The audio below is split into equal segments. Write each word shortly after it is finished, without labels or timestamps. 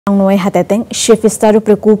Não é hateteng, chefe Estado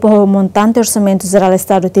preocupa o Montante Orsamentu Jéral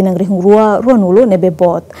Estadu tinang rua nulo nebe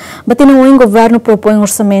bot. Batino o governo propõe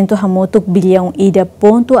orçamento hamotuk bilhão ida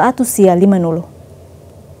ponto atusia lima nulo.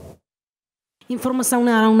 Informação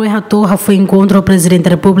na Arão Noehatorra foi encontro ao Presidente da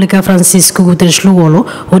República Francisco Guterres Luolo,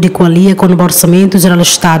 onde qualia com o Orçamento Jéral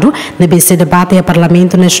Estadu, na BC debate a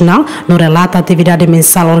Parlamento Nacional, no relata a atividade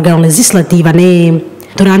mensal órgão legislativa, né?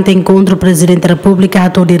 Durante o encontro, o Presidente da República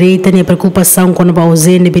atou direita na preocupação com a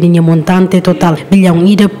ausência de montante total bilhão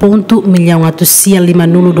ida ponto milhão atusia lima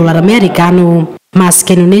nulo dólar americano. Mas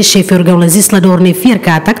que no chefe órgão legislador ne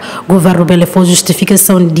fircatak, o governo bele foi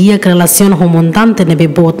justificação de dia que relaciona com o montante ne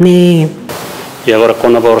bebot ne. E agora com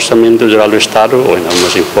o Orçamento Jéral do Estado, hoje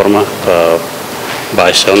nos informa que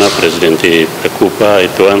vai ser o Presidente Preukupa e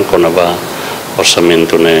com o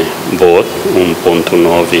orçamento ne bot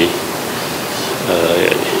 1,9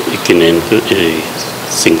 e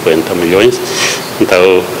 550 milhões.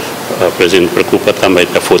 Então, o Presidente Preukupa também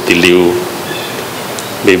está fortalecido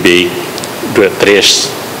bebê 3%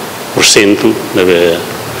 da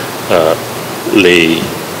lei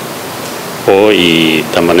e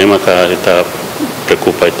também está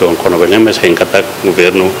preocupa com o governo, mas em cada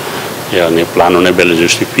governo o plano é bem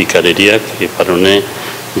justificaria que para não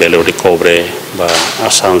bem recobre a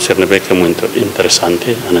ação ser que é muito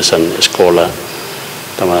interessante nessa escola.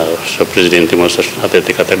 O Presidente mostra até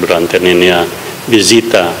que durante a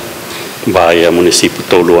visita vai ao município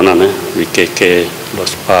todo ano, né? Que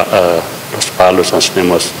os palos nós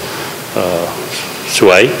temos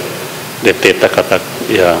suai detecta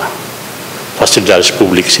que facilidades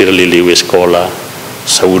públicas ir ali a escola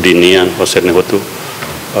saúde nian você negócio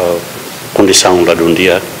condição lá do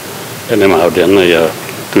dia é mais ordem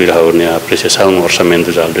tu irá a apreciação do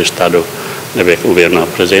orçamento do Estado o governo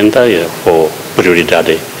apresenta e a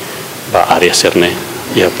prioridade para a área cerne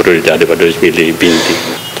e a prioridade para 2020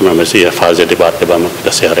 mas a fase de debate vamos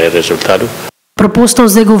dar resultado.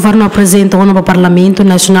 Propostas do governo apresentam no Parlamento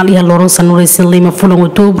Nacional e a Orsamentu Lima fulang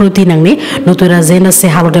outubro tinang no tua agenda se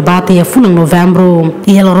halo debate e fulang novembro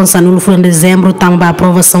e a Orsamentu fulang dezembro também a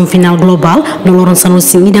aprovação final global no Orsamentu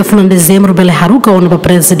seguida fulang dezembro bele haruka no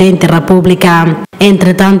Presidente da República.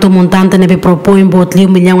 Entretanto, o montante nebe propõe botli 1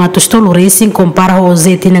 milhão a tostolo racing compara ao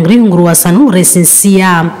zeti nang ringrua sanu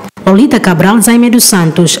recensia. Lolita Cabral, Zaime dos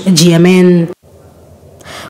Santos, GMN.